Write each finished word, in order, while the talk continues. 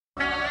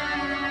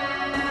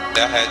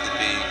that had to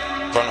be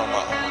run on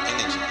my own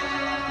energy.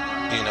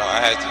 You know,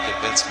 I had to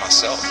convince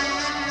myself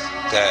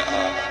that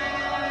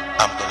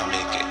I'm gonna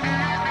make it.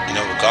 You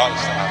know,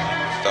 regardless of how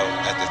I felt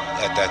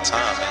at that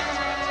time.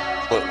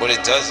 And what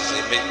it does is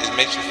it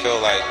makes you feel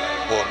like,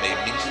 well, it made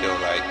me feel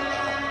like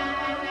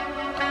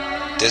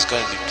there's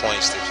gonna be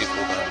points that people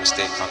are gonna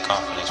mistake my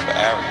confidence for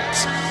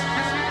arrogance.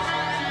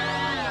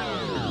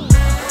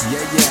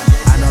 Yeah.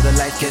 I know that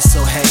life gets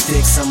so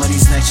hectic. Some of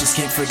these nights just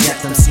can't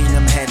forget them. Seen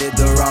them headed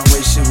the wrong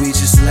way, should we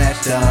just let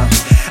them?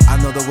 I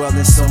know the world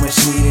in so much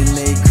need and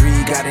they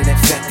agree. Got it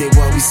infected,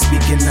 what we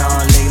speaking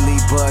on lately.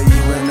 But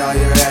you and all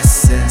your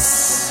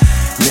essence,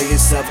 lay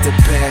yourself to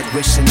bed,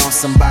 wishing on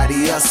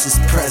somebody else's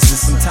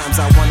presence. Sometimes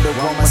I wonder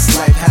what must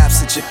life have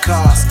such a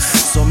cost.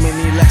 So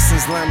many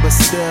lessons learned, but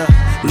still,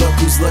 look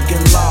who's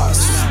looking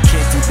lost.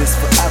 Can't do this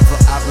forever,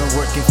 I've been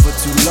working for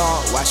too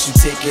long. Why should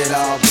you take it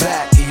all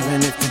back?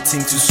 Even if the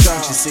team too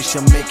strong, she says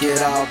she'll make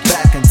it all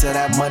back. Until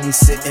that money's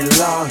sitting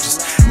long,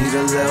 just need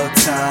a little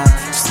time,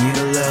 just need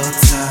a little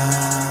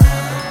time.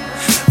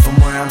 From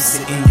where I'm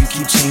sitting, you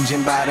keep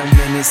changing by the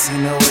minute.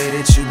 Seen the way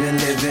that you've been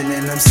living,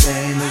 and I'm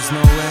saying there's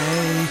no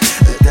way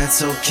that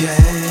that's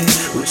okay.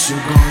 What you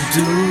gonna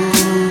do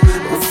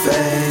will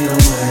fade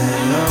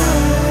away.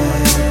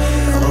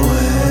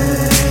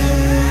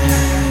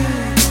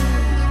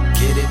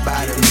 Get it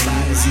by the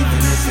means, even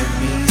if it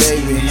means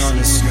baby on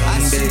the screen.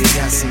 Baby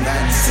got some bad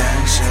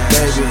intention.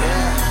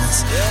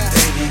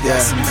 Baby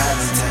got some bad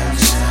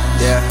intention.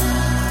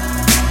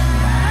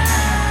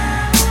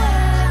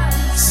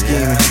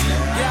 Scheming.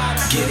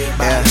 Get it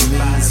by the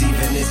means,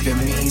 even if it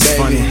means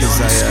funny cause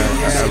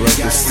I wrote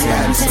this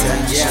song.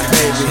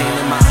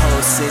 Painting my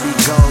whole city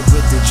gold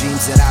with the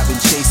dreams that I've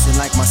been chasing.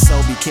 Like my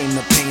soul became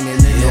the painting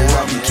and the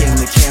world became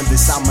the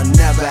canvas. I'ma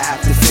never have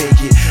to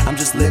fake it. I'm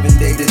just living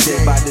day to day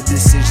by the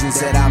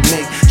decisions that I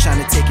make. Trying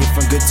to take it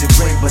from good to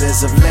great, but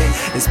as of late,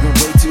 it's been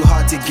way too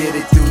hard to get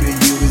it through to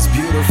you. It's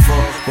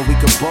beautiful, but we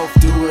could both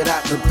do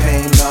without the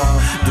pain,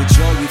 love. The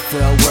joy we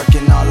feel,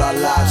 working all our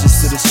lives just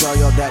to destroy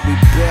all that we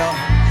built.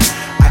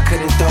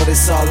 Couldn't throw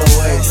this all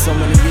away. So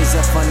many years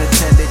left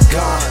unattended,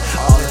 gone.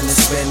 All in the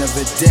span of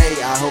a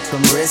day. I hope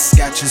them wrists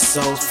got your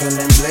soul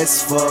feeling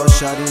blissful.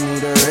 Shawty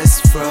need a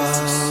wrist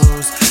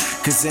froze.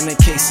 Cause in the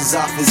case's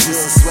office, this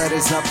is swear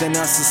there's nothing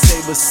else to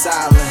say but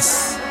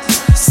silence.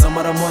 Some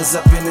of them ones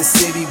up in the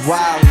city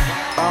wildin'.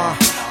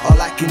 All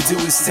I can do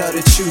is tell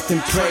the truth and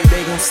pray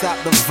they gon' stop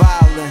the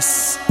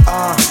violence.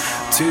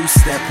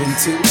 Two-stepping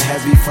too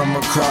heavy from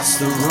across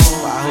the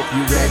room. I hope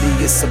you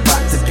ready, it's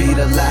about to be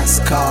the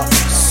last call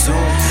soon.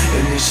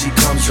 And then she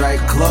comes right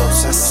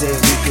close, I said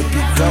we could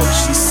be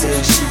close. She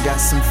said she got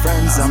some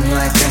friends, I'm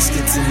like, that's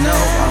good to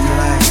know. I'm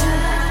like,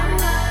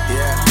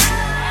 yeah.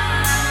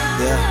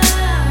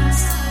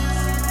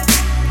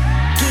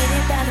 Get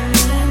it by the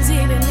means,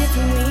 even if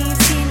it means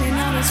scheming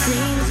on the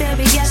screen.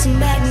 Baby got some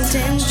bad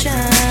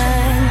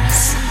intentions.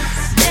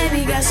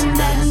 Baby got some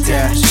bad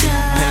intentions.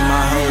 Paint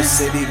my whole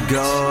city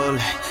gold.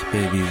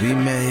 Baby, we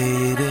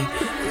made it.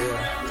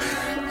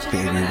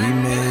 Baby, we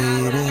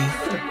made it.